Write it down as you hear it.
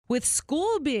With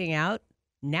school being out,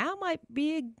 now might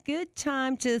be a good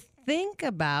time to think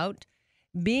about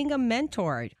being a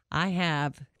mentor. I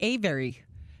have a very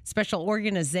special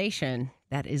organization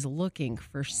that is looking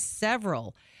for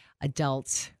several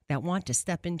adults that want to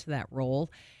step into that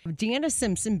role. Deanna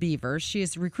Simpson Beavers, she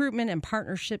is recruitment and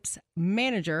partnerships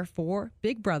manager for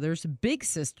Big Brothers Big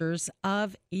Sisters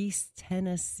of East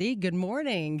Tennessee. Good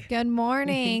morning. Good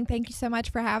morning. Thank you so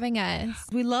much for having us.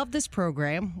 We love this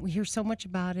program. We hear so much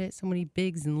about it, so many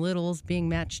bigs and littles being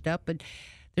matched up, but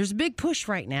there's a big push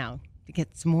right now to get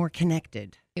more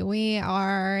connected. We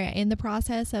are in the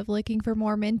process of looking for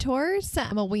more mentors.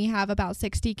 We have about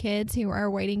 60 kids who are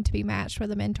waiting to be matched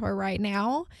with a mentor right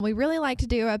now. We really like to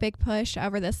do a big push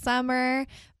over the summer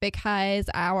because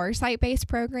our site-based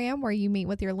program where you meet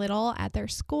with your little at their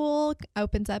school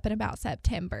opens up in about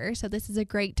September. So this is a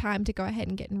great time to go ahead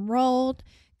and get enrolled,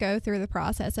 go through the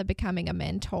process of becoming a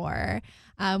mentor.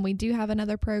 We do have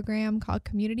another program called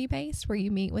Community Based where you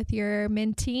meet with your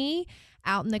mentee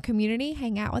out in the community,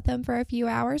 hang out with them for a few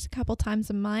hours, a couple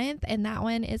times a month, and that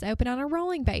one is open on a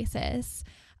rolling basis.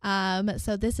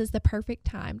 So this is the perfect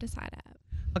time to sign up.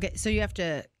 Okay, so you have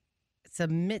to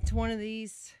submit to one of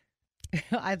these,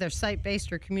 either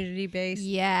site-based or community-based?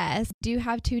 Yes, do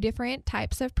have two different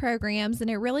types of programs, and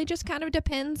it really just kind of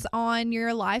depends on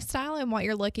your lifestyle and what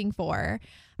you're looking for.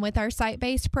 With our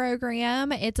site-based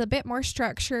program, it's a bit more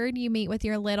structured. You meet with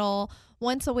your little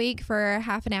once a week for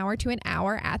half an hour to an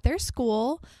hour at their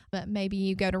school. But maybe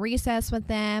you go to recess with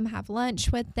them, have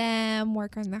lunch with them,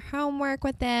 work on their homework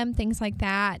with them, things like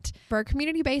that. For a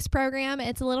community-based program,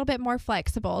 it's a little bit more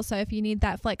flexible. So if you need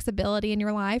that flexibility in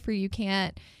your life or you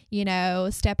can't,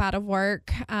 step out of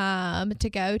work to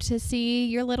go to see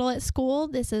your little at school,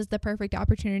 this is the perfect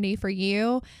opportunity for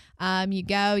you.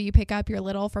 You pick up your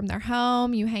little from their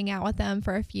home, you hang out with them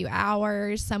for a few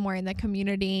hours somewhere in the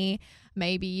community.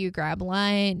 Maybe you grab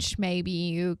lunch. Maybe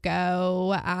you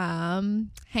go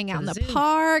hang out in the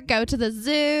park, go to the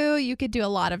zoo. You could do a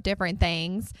lot of different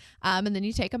things. And then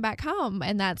you take them back home.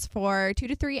 And that's for 2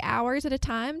 to 3 hours at a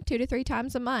time, 2 to 3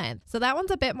 times a month. So that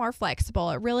one's a bit more flexible.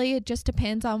 It just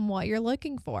depends on what you're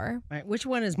looking for. Right. Which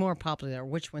one is more popular?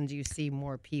 Which one do you see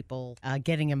more people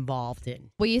getting involved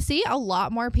in? Well, you see a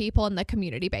lot more people in the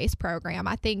community-based program,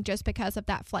 I think, just because of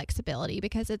that flexibility,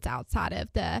 because it's outside of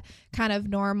the kind of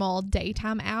normal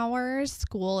daytime hours.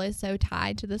 School is so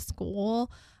tied to the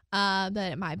school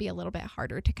that it might be a little bit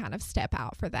harder to kind of step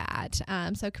out for that.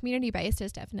 So community-based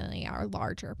is definitely our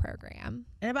larger program.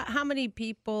 And about how many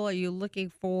people are you looking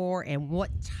for and what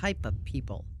type of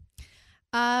people?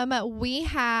 We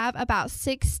have about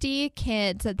 60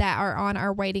 kids that are on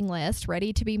our waiting list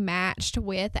ready to be matched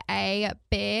with a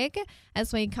big,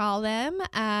 as we call them.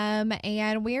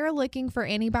 And we're looking for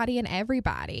anybody and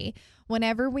everybody.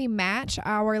 Whenever we match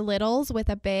our littles with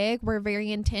a big, we're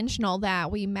very intentional that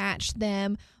we match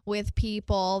them with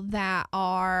people that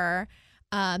are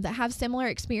that have similar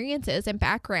experiences and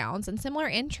backgrounds and similar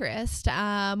interests.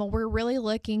 We're really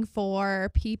looking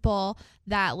for people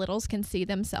that littles can see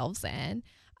themselves in.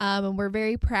 And we're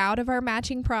very proud of our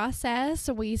matching process.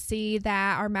 We see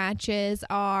that our matches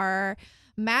are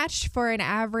matched for an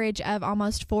average of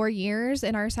almost 4 years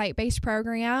in our site-based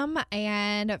program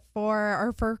and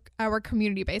for our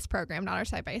community-based program, not our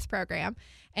site-based program.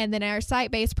 And then our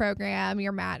site-based program,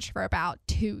 you're matched for about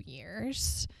 2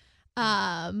 years.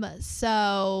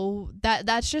 So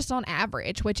that's just on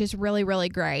average, which is really, really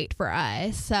great for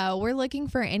us. So we're looking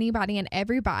for anybody and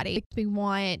everybody. We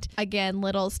want, again,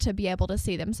 littles to be able to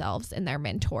see themselves in their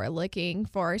mentor, looking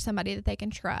for somebody that they can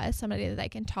trust, somebody that they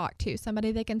can talk to,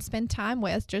 somebody they can spend time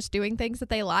with, just doing things that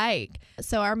they like.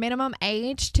 So our minimum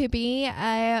age to be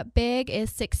big is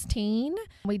 16.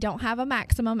 We don't have a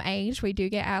maximum age. We do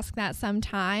get asked that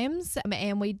sometimes.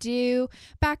 And we do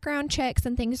background checks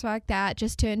and things like that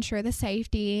just to ensure the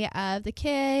safety of the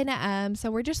kid.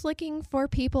 So we're just looking for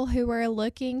people who are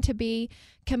looking to be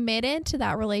committed to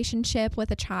that relationship with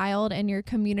a child in your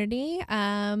community,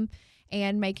 and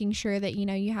making sure that,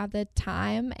 you have the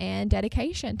time and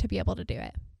dedication to be able to do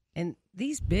it. And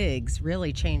these bigs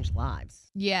really change lives.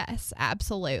 Yes,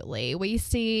 absolutely. We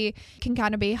see it can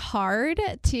kind of be hard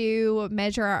to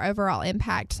measure our overall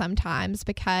impact sometimes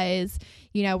because,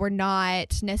 we're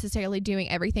not necessarily doing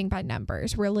everything by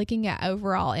numbers. We're looking at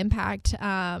overall impact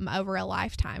over a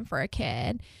lifetime for a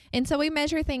kid. And so we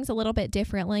measure things a little bit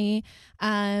differently.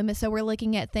 So we're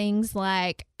looking at things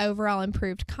like overall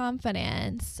improved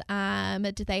confidence.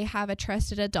 Do they have a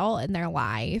trusted adult in their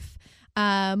life?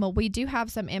 We do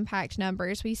have some impact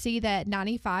numbers. We see that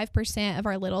 95% of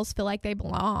our littles feel like they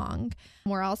belong.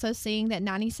 We're also seeing that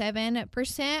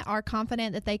 97% are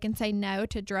confident that they can say no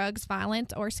to drugs,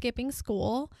 violence, or skipping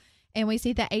school. And we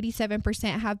see that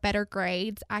 87% have better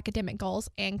grades, academic goals,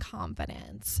 and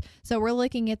confidence. So we're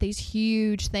looking at these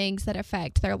huge things that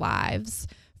affect their lives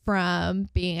from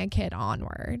being a kid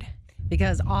onward.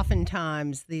 Because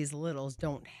oftentimes these littles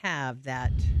don't have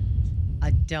that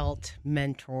adult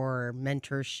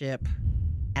mentorship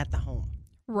at the home.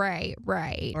 Right.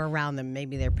 Or around them.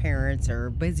 Maybe their parents are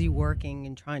busy working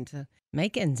and trying to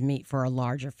make ends meet for a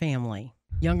larger family.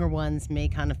 Younger ones may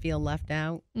kind of feel left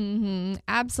out.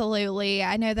 Absolutely.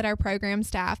 I know that our program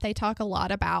staff, they talk a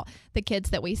lot about the kids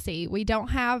that we see. We don't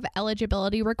have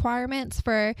eligibility requirements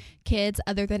for kids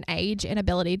other than age and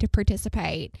ability to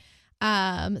participate.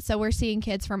 So we're seeing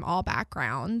kids from all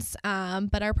backgrounds.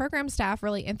 But our program staff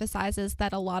really emphasizes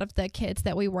that a lot of the kids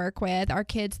that we work with are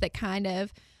kids that kind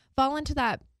of fall into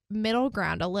that middle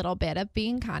ground a little bit of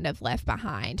being kind of left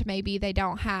behind. Maybe they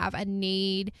don't have a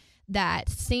need that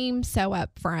seems so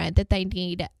upfront that they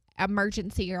need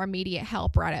emergency or immediate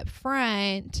help right up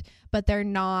front, but they're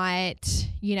not,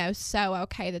 so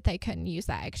okay that they couldn't use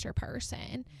that extra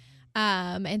person.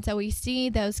 And so we see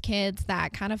those kids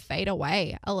that kind of fade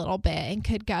away a little bit and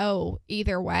could go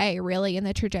either way really in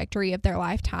the trajectory of their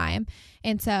lifetime.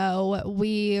 And so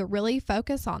we really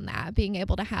focus on that, being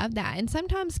able to have that. And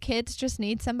sometimes kids just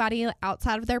need somebody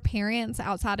outside of their parents,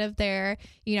 outside of their,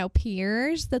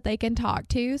 peers that they can talk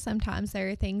to. Sometimes there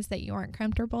are things that you aren't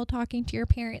comfortable talking to your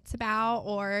parents about,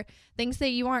 or things that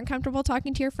you aren't comfortable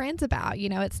talking to your friends about.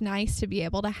 It's nice to be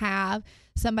able to have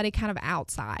somebody kind of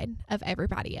outside of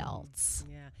everybody else.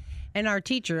 Yeah. And our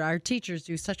teachers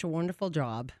do such a wonderful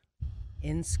job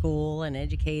in school and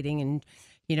educating and,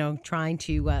 trying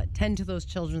to tend to those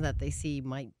children that they see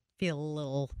might feel a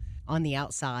little on the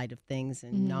outside of things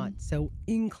and not so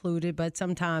included. But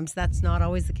sometimes that's not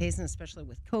always the case, and especially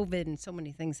with COVID and so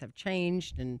many things have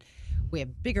changed. And we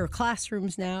have bigger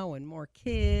classrooms now and more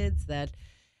kids that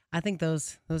I think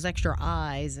those extra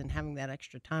eyes and having that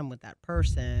extra time with that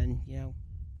person,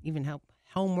 even help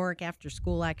homework, after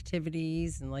school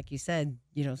activities, and like you said,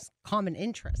 common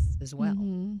interests as well.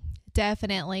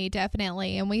 Definitely.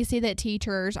 And we see that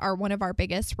teachers are one of our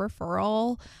biggest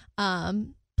referral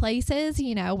places.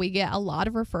 We get a lot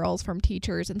of referrals from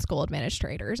teachers and school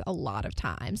administrators a lot of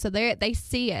times. So they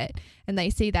see it and they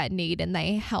see that need and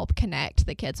they help connect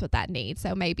the kids with that need.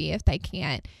 So maybe if they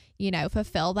can't,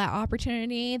 fulfill that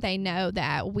opportunity, they know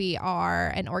that we are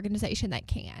an organization that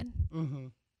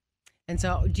can. And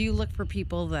so do you look for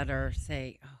people that are,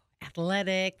 say,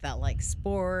 athletic, that like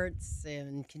sports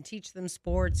and can teach them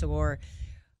sports, or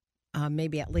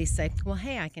maybe at least say, well,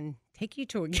 hey, I can take you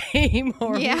to a game,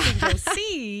 or we can go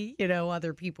see,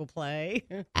 other people play?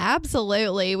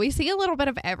 Absolutely. We see a little bit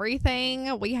of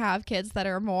everything. We have kids that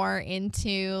are more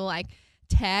into like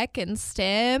tech and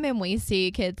STEM, and we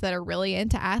see kids that are really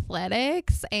into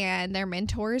athletics and their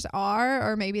mentors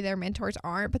are, or maybe their mentors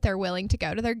aren't, but they're willing to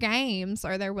go to their games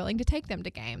or they're willing to take them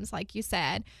to games. Like you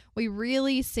said, we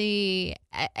really see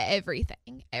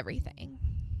everything.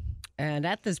 And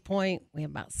at this point, we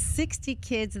have about 60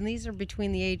 kids, and these are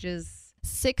between the ages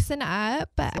 6 and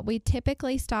up. We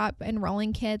typically stop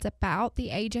enrolling kids about the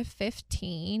age of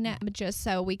 15, just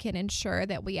so we can ensure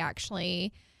that we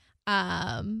actually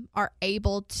are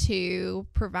able to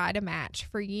provide a match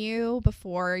for you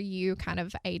before you kind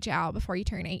of age out, before you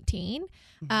turn 18.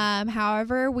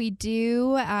 However, we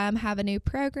do have a new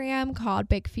program called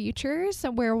Big Futures,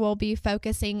 where we'll be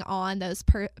focusing on those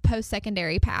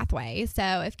post-secondary pathways.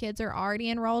 So if kids are already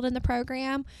enrolled in the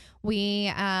program, we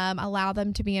allow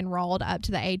them to be enrolled up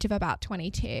to the age of about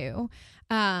 22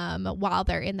 while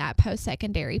they're in that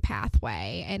post-secondary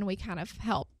pathway, and we kind of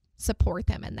help support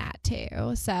them in that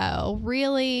too. So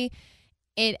really,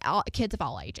 kids of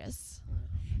all ages.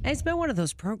 And it's been one of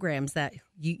those programs that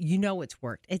it's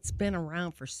worked. It's been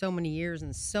around for so many years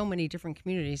in so many different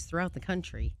communities throughout the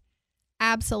country.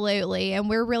 Absolutely. And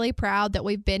we're really proud that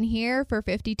we've been here for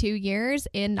 52 years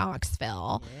in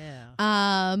Knoxville.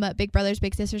 Big Brothers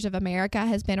Big Sisters of America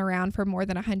has been around for more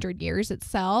than 100 years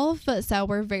itself. So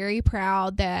we're very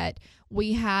proud that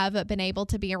we have been able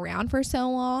to be around for so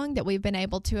long, that we've been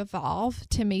able to evolve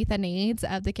to meet the needs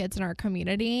of the kids in our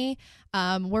community.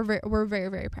 We're very,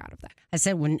 very proud of that. I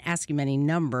said wouldn't ask you many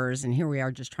numbers, and here we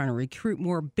are just trying to recruit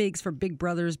more bigs for Big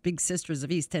Brothers Big Sisters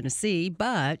of East Tennessee.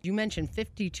 But you mentioned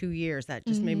 52 years. That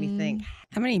just made me think,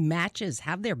 how many matches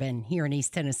have there been here in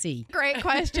East Tennessee? Great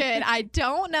question. I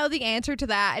don't know the the answer to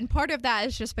that. And part of that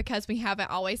is just because we haven't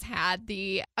always had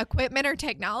the equipment or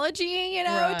technology, to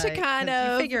Right, kind 'cause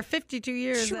you of figure 52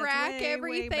 years, that's track way,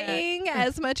 way back. everything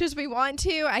as much as we want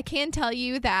to. I can tell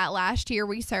you that last year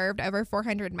we served over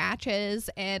 400 matches,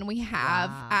 and we have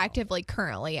Wow. actively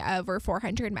currently over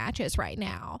 400 matches right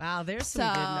now. Wow, there's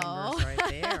some good numbers right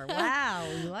there. Wow,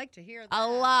 we like to hear that. A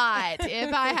lot.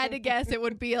 If I had to guess, it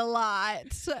would be a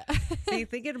lot. See,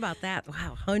 thinking about that,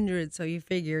 wow, hundreds. So you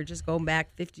figure just going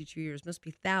back 52 years, must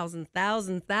be thousands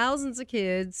of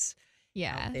kids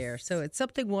out there. Yes. So it's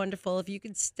something wonderful if you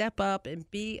can step up and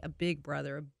be a big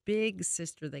brother, a big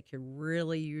sister that can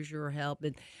really use your help.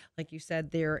 And like you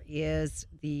said, there is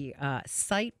the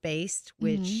site-based,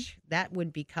 which that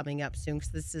would be coming up soon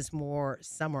because this is more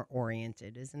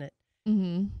summer-oriented, isn't it?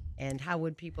 Mm-hmm. And how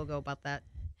would people go about that?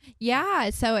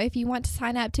 Yeah. So if you want to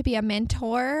sign up to be a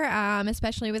mentor,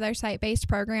 especially with our site-based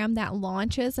program that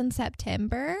launches in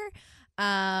September.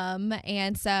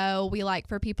 And so we like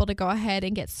for people to go ahead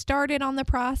and get started on the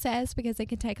process because it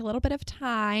can take a little bit of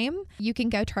time. You can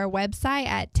go to our website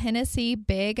at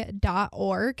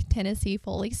TennesseeBig.org, Tennessee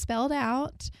fully spelled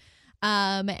out.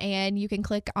 And you can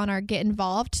click on our Get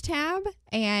Involved tab,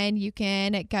 and you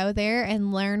can go there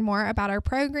and learn more about our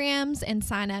programs and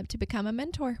sign up to become a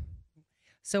mentor.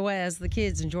 So as the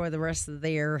kids enjoy the rest of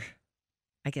their,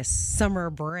 I guess,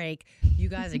 summer break, you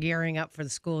guys are gearing up for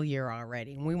the school year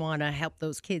already. And we want to help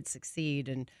those kids succeed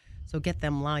and so get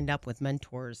them lined up with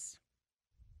mentors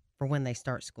for when they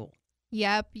start school.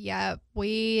 Yep.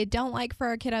 We don't like for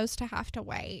our kiddos to have to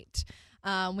wait.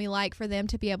 We like for them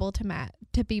to be able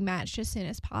to be matched as soon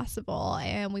as possible,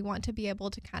 and we want to be able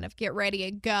to kind of get ready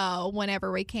and go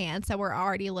whenever we can. So we're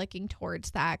already looking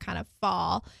towards that kind of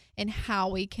fall and how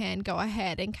we can go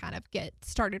ahead and kind of get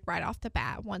started right off the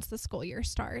bat once the school year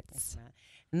starts.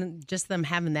 And then just them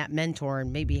having that mentor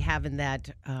and maybe having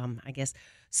that, I guess,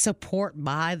 support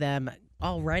by them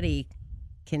already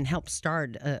can help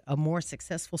start a more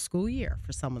successful school year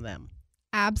for some of them.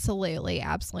 Absolutely.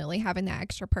 Having that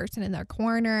extra person in their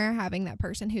corner, having that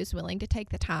person who's willing to take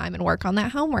the time and work on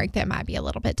that homework that might be a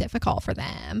little bit difficult for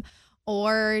them,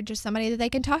 or just somebody that they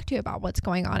can talk to about what's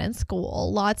going on in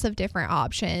school. Lots of different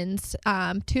options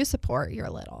to support your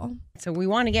little. So we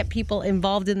want to get people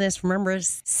involved in this. Remember,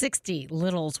 60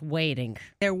 littles waiting.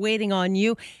 They're waiting on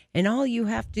you, and all you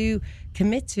have to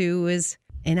commit to is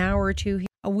an hour or two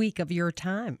a week of your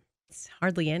time. It's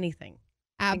hardly anything.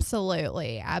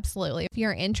 Absolutely. If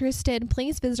you're interested,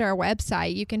 please visit our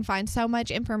website. You can find so much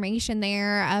information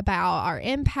there about our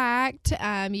impact.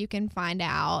 You can find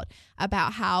out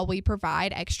about how we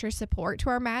provide extra support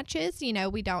to our matches.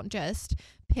 We don't just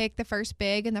pick the first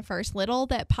big and the first little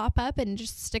that pop up and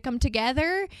just stick them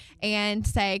together and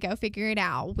say, go figure it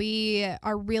out. We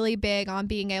are really big on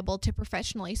being able to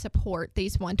professionally support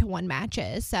these one-to-one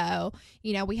matches. So,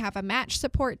 we have a match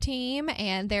support team,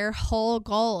 and their whole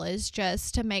goal is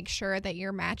just to make sure that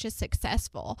your match is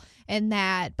successful and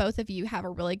that both of you have a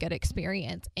really good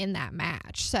experience in that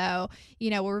match. So,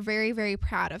 we're very, very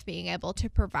proud of being able to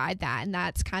provide that. And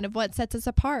that's kind of what sets us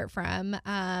apart from,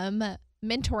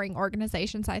 mentoring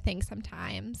organizations, I think,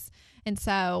 sometimes. And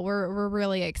so we're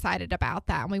really excited about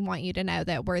that. And we want you to know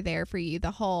that we're there for you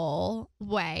the whole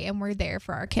way, and we're there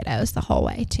for our kiddos the whole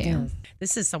way too. Yes.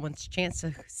 This is someone's chance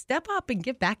to step up and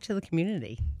give back to the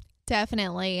community.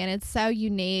 Definitely. And it's so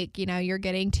unique. You're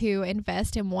getting to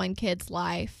invest in one kid's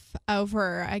life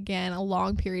over, again, a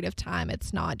long period of time.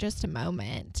 It's not just a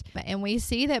moment. And we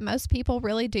see that most people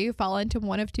really do fall into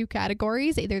one of two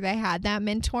categories. Either they had that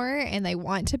mentor and they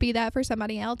want to be that for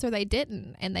somebody else, or they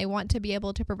didn't, and they want to be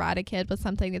able to provide a kid with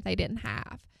something that they didn't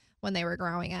have when they were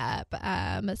growing up.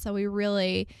 So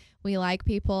we like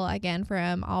people, again,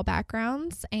 from all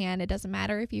backgrounds, and it doesn't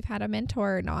matter if you've had a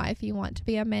mentor or not. If you want to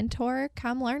be a mentor,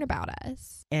 come learn about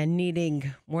us. And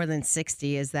needing more than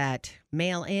 60, is that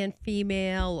male and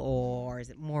female, or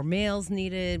is it more males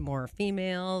needed, more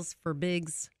females for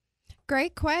bigs?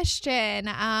 Great question.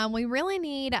 We really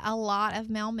need a lot of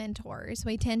male mentors.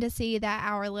 We tend to see that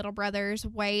our little brothers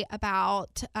wait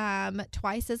about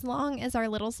twice as long as our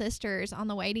little sisters on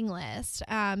the waiting list.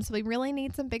 So we really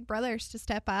need some big brothers to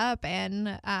step up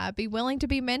and be willing to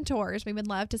be mentors. We would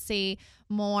love to see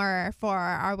more for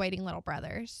our waiting little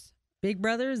brothers. Big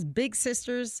brothers, big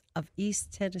sisters of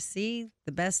East Tennessee.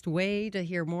 The best way to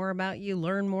hear more about you,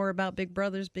 learn more about big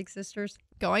brothers, big sisters?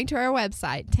 Going to our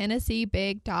website,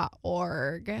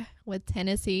 TennesseeBig.org, with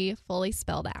Tennessee fully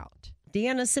spelled out.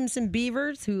 Deanna Simpson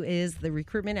Beavers, who is the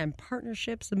Recruitment and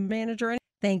Partnerships Manager.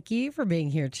 Thank you for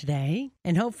being here today.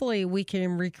 And hopefully we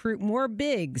can recruit more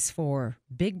bigs for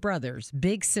big brothers,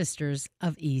 big sisters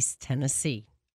of East Tennessee.